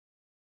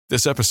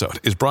This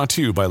episode is brought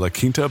to you by La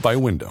Quinta by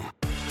Wyndham.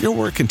 Your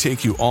work can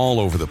take you all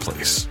over the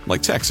place,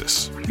 like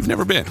Texas. You've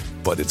never been,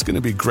 but it's going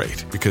to be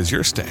great because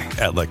you're staying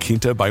at La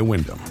Quinta by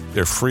Wyndham.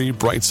 Their free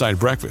Bright Side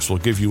breakfast will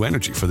give you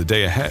energy for the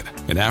day ahead.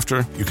 And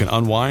after, you can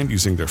unwind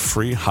using their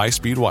free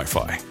high-speed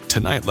Wi-Fi.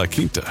 Tonight, La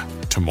Quinta.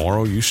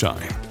 Tomorrow, you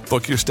shine.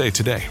 Book your stay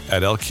today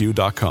at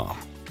lq.com.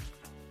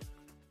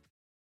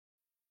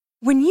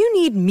 When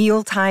you need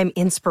mealtime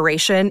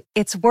inspiration,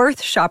 it's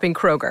worth shopping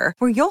Kroger,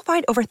 where you'll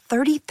find over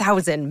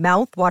 30,000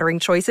 mouth-watering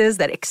choices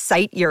that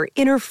excite your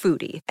inner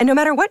foodie. And no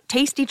matter what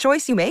tasty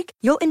choice you make,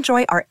 you'll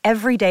enjoy our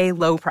everyday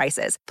low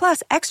prices,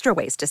 plus extra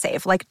ways to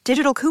save, like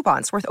digital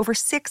coupons worth over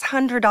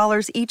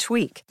 $600 each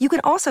week. You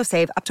can also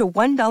save up to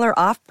 $1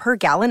 off per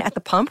gallon at the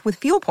pump with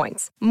fuel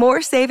points.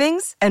 More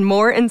savings and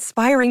more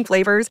inspiring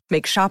flavors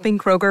make shopping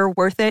Kroger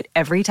worth it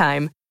every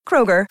time.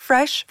 Kroger,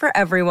 fresh for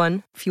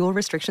everyone. Fuel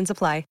restrictions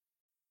apply.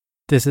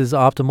 This is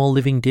Optimal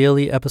Living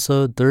Daily,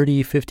 episode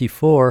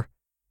 3054,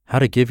 How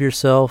to Give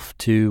Yourself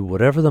to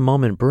Whatever the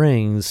Moment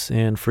Brings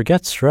and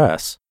Forget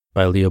Stress,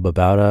 by Leo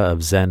Babauta of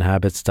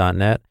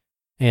ZenHabits.net.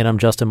 And I'm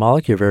Justin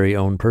Malik, your very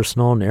own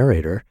personal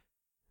narrator.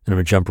 And I'm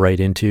going to jump right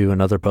into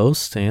another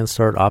post and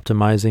start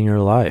optimizing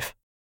your life.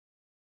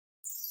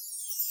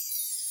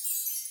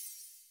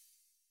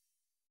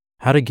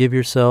 How to Give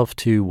Yourself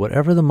to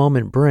Whatever the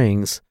Moment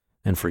Brings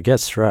and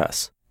Forget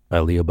Stress, by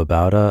Leo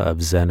Babauta of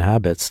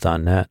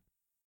ZenHabits.net.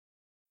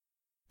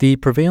 The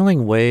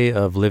prevailing way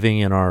of living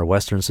in our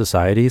Western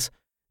societies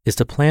is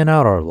to plan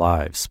out our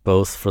lives,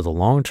 both for the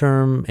long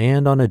term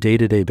and on a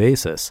day-to-day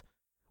basis.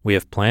 We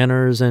have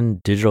planners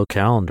and digital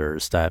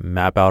calendars that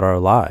map out our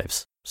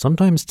lives,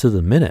 sometimes to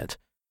the minute.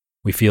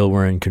 We feel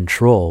we're in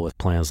control with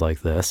plans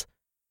like this,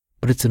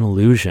 but it's an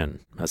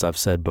illusion, as I've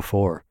said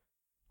before.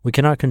 We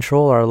cannot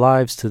control our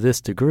lives to this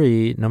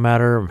degree no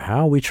matter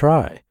how we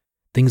try.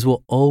 Things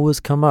will always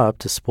come up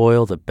to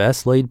spoil the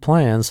best laid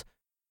plans.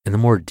 And the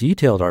more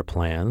detailed our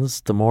plans,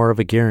 the more of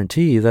a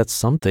guarantee that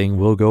something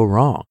will go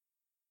wrong.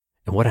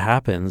 And what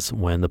happens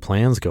when the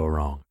plans go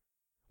wrong?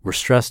 We're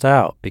stressed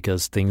out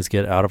because things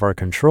get out of our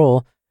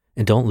control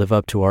and don't live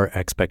up to our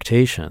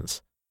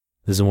expectations.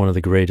 This is one of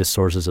the greatest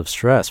sources of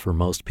stress for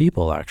most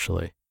people,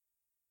 actually.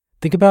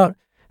 Think about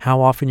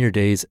how often your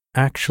days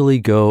actually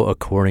go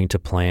according to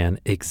plan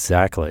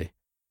exactly.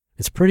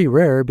 It's pretty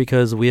rare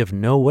because we have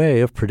no way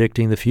of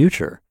predicting the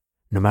future,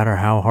 no matter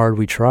how hard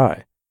we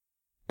try.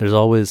 There's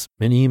always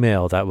an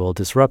email that will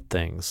disrupt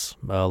things,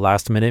 a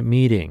last-minute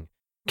meeting,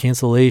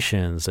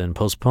 cancellations and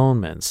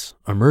postponements,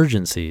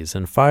 emergencies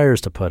and fires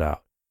to put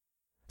out.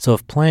 So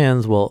if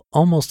plans will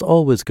almost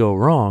always go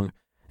wrong,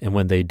 and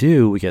when they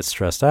do, we get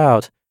stressed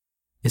out,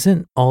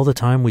 isn't all the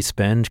time we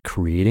spend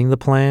creating the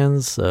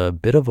plans a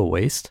bit of a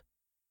waste?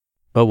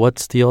 But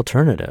what's the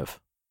alternative?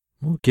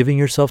 Well, giving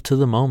yourself to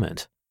the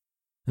moment.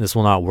 This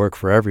will not work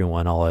for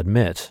everyone, I'll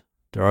admit.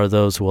 There are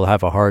those who will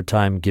have a hard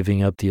time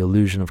giving up the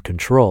illusion of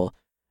control,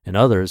 and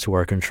others who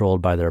are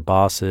controlled by their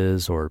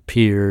bosses or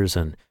peers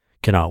and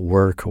cannot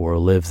work or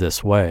live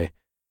this way.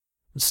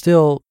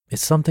 Still,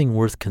 it's something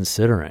worth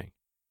considering.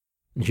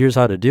 And here's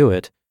how to do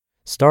it,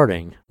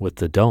 starting with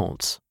the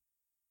don'ts.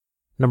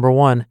 Number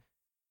 1,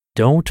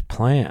 don't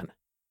plan.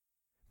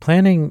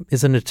 Planning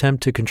is an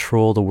attempt to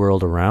control the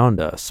world around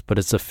us, but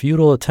it's a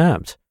futile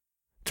attempt.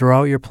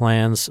 Throw out your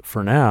plans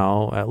for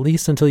now, at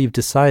least until you've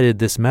decided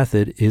this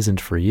method isn't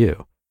for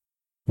you.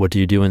 What do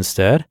you do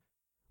instead?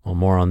 Well,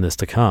 more on this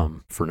to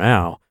come. For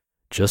now,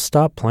 just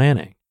stop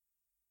planning.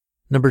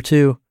 Number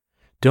 2,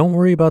 don't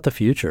worry about the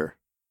future.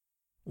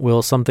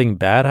 Will something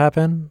bad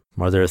happen?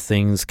 Are there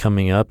things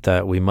coming up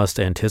that we must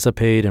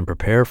anticipate and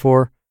prepare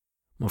for?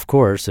 Of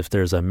course, if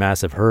there's a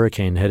massive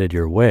hurricane headed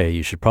your way,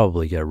 you should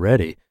probably get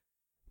ready.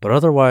 But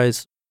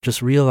otherwise,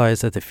 just realize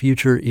that the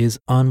future is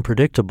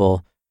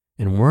unpredictable,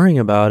 and worrying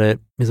about it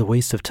is a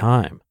waste of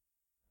time.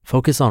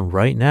 Focus on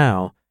right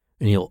now,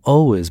 and you'll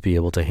always be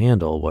able to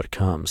handle what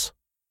comes.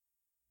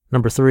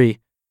 Number 3,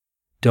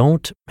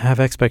 don't have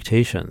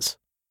expectations.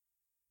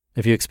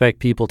 If you expect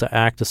people to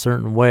act a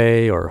certain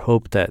way or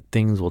hope that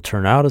things will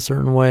turn out a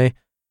certain way,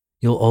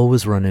 you'll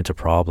always run into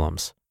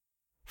problems.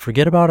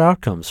 Forget about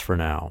outcomes for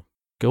now.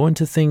 Go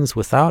into things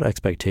without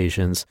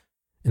expectations,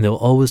 and they'll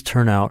always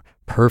turn out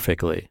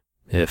perfectly,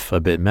 if a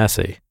bit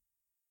messy.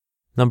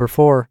 Number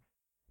 4,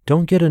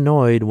 don't get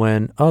annoyed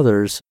when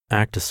others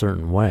act a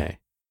certain way.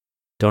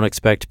 Don't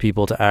expect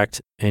people to act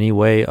any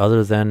way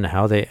other than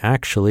how they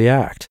actually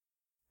act.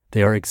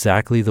 They are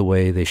exactly the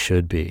way they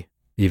should be,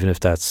 even if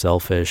that's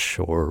selfish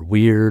or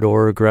weird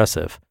or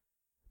aggressive.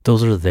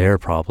 Those are their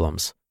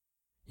problems.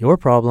 Your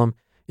problem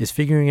is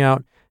figuring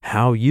out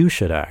how you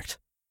should act.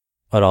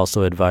 I'd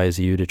also advise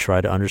you to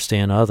try to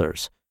understand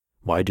others.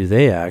 Why do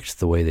they act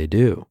the way they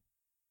do?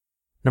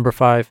 Number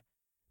 5,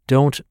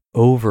 don't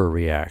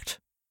overreact.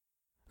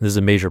 This is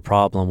a major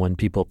problem when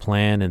people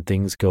plan and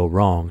things go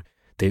wrong.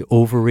 They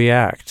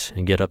overreact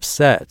and get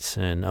upset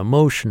and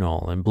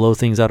emotional and blow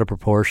things out of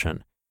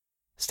proportion.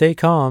 Stay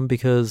calm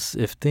because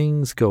if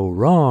things go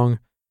wrong,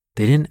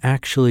 they didn't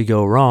actually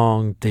go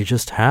wrong, they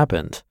just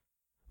happened.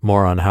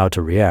 More on how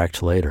to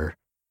react later.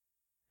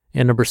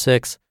 And number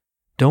 6,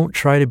 don't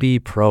try to be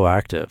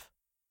proactive.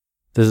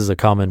 This is a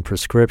common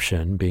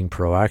prescription, being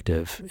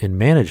proactive, in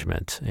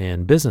management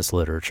and business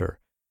literature.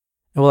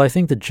 And while I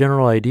think the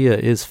general idea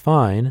is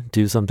fine,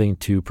 do something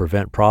to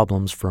prevent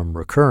problems from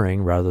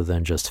recurring rather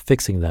than just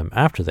fixing them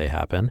after they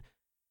happen,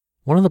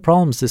 one of the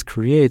problems this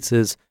creates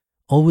is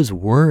always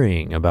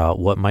worrying about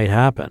what might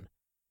happen.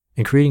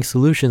 And creating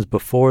solutions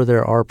before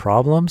there are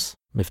problems,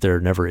 if there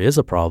never is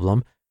a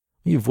problem,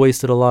 you've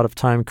wasted a lot of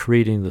time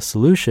creating the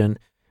solution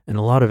and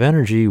a lot of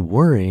energy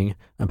worrying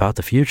about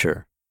the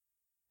future.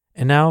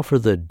 And now for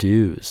the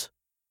do's.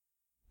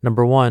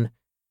 Number 1,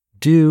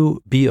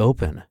 be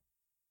open.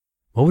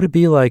 What would it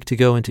be like to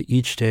go into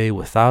each day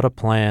without a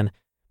plan,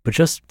 but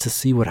just to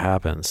see what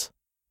happens?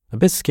 A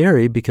bit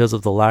scary because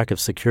of the lack of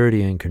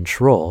security and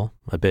control,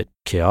 a bit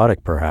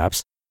chaotic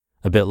perhaps,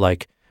 a bit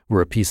like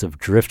we're a piece of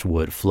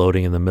driftwood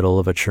floating in the middle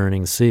of a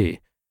churning sea.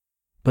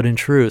 But in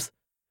truth,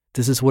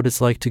 this is what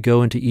it's like to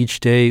go into each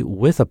day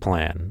with a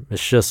plan.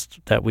 It's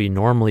just that we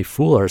normally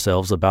fool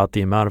ourselves about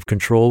the amount of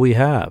control we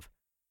have.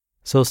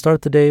 So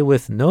start the day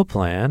with no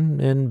plan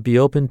and be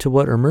open to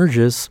what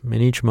emerges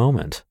in each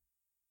moment.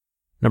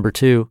 Number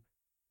 2,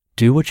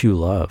 do what you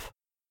love.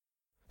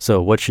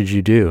 So what should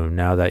you do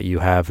now that you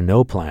have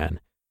no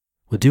plan?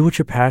 Well, do what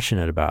you're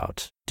passionate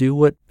about. Do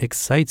what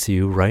excites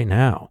you right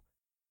now.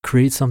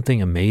 Create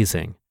something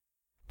amazing.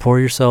 Pour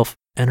yourself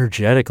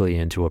energetically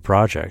into a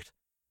project.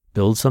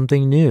 Build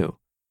something new.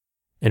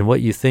 And what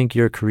you think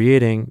you're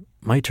creating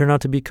might turn out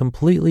to be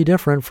completely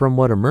different from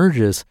what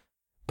emerges,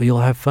 but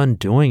you'll have fun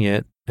doing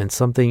it and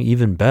something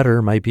even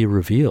better might be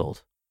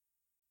revealed.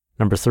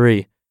 Number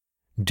 3,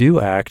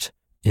 do act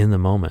in the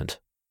moment.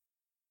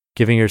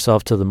 Giving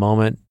yourself to the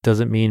moment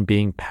doesn't mean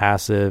being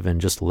passive and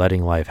just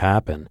letting life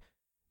happen.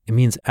 It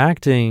means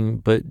acting,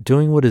 but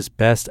doing what is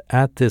best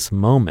at this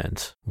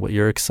moment, what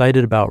you're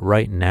excited about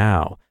right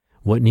now,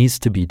 what needs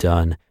to be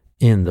done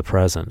in the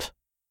present.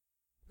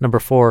 Number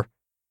 4,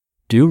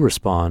 do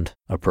respond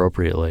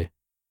appropriately.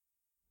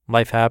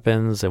 Life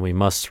happens and we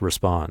must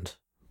respond,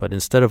 but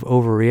instead of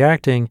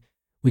overreacting,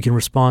 we can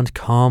respond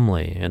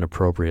calmly and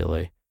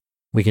appropriately.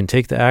 We can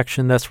take the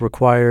action that's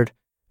required,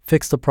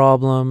 fix the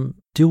problem,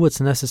 do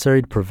what's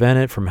necessary to prevent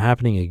it from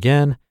happening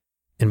again,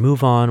 and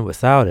move on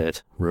without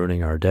it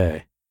ruining our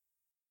day.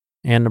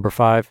 And number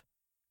 5,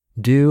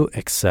 do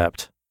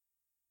accept.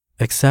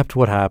 Accept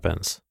what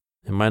happens.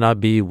 It might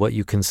not be what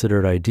you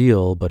considered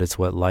ideal, but it's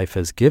what life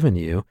has given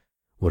you,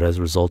 what has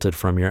resulted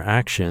from your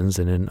actions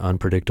in an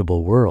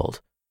unpredictable world.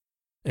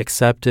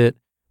 Accept it,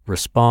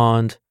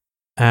 respond,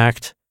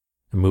 act,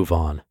 and move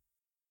on.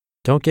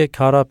 Don't get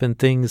caught up in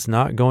things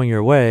not going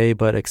your way,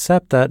 but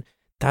accept that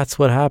that's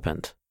what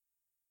happened.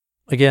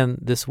 Again,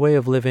 this way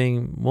of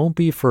living won't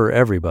be for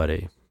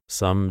everybody.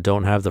 Some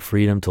don't have the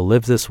freedom to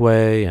live this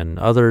way, and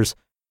others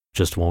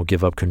just won't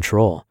give up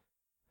control.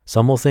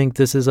 Some will think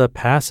this is a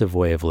passive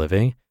way of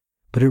living,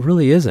 but it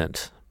really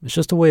isn't. It's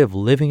just a way of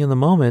living in the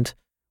moment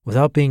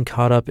without being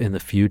caught up in the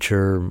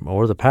future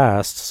or the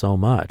past so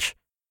much.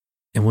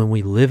 And when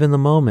we live in the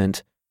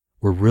moment,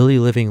 we're really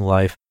living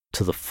life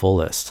to the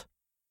fullest.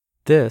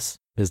 This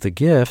is the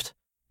gift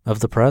of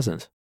the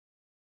present.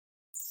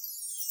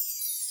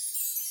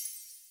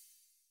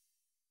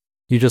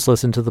 You just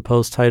listened to the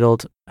post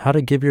titled, How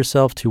to Give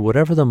Yourself to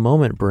Whatever the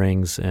Moment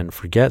Brings and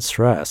Forget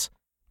Stress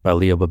by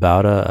Leo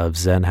Babauta of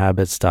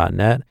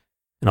ZenHabits.net,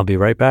 and I'll be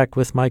right back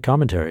with my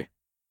commentary.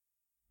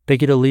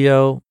 Thank you to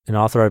Leo, an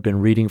author I've been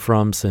reading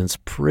from since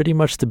pretty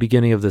much the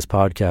beginning of this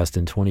podcast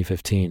in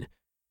 2015.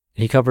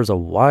 He covers a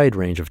wide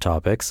range of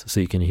topics, so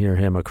you can hear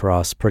him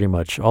across pretty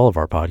much all of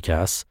our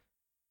podcasts.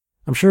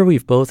 I'm sure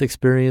we've both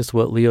experienced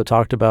what Leo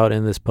talked about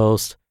in this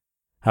post,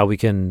 how we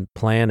can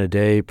plan a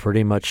day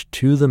pretty much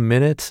to the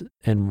minute,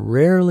 and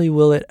rarely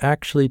will it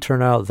actually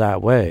turn out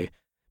that way,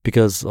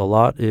 because a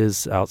lot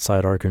is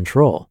outside our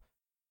control.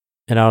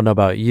 And I don't know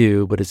about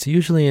you, but it's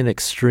usually an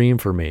extreme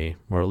for me,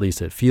 or at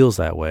least it feels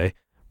that way,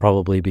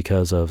 probably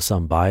because of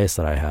some bias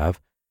that I have.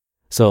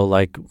 So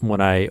like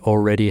when I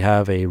already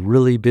have a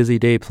really busy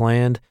day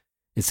planned,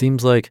 it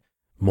seems like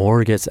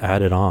more gets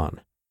added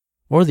on.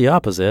 Or the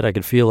opposite, I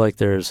could feel like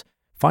there's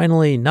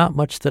finally not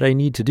much that I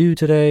need to do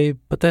today,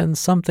 but then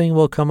something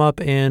will come up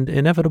and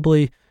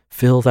inevitably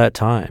fill that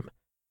time.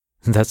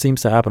 That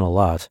seems to happen a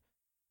lot.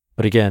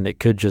 But again, it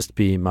could just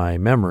be my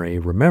memory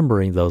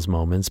remembering those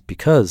moments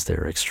because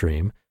they're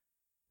extreme.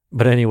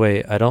 But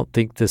anyway, I don't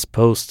think this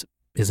post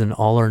is an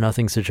all or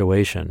nothing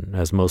situation,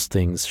 as most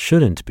things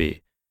shouldn't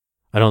be.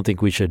 I don't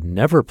think we should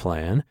never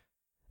plan.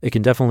 It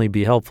can definitely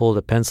be helpful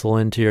to pencil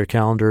into your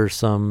calendar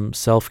some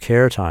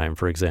self-care time,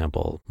 for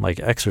example, like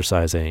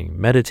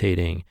exercising,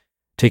 meditating,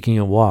 taking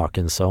a walk,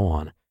 and so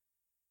on.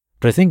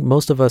 But I think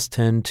most of us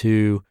tend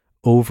to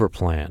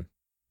overplan.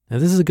 And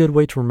this is a good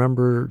way to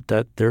remember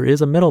that there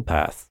is a middle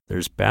path.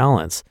 There's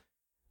balance.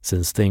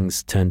 Since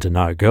things tend to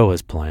not go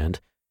as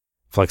planned,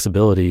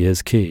 flexibility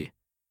is key.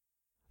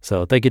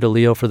 So thank you to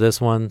Leo for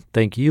this one.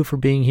 Thank you for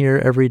being here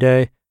every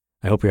day.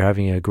 I hope you're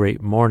having a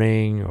great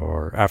morning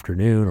or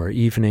afternoon or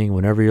evening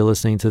whenever you're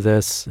listening to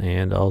this,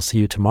 and I'll see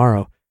you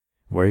tomorrow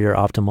where your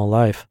optimal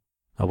life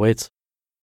awaits.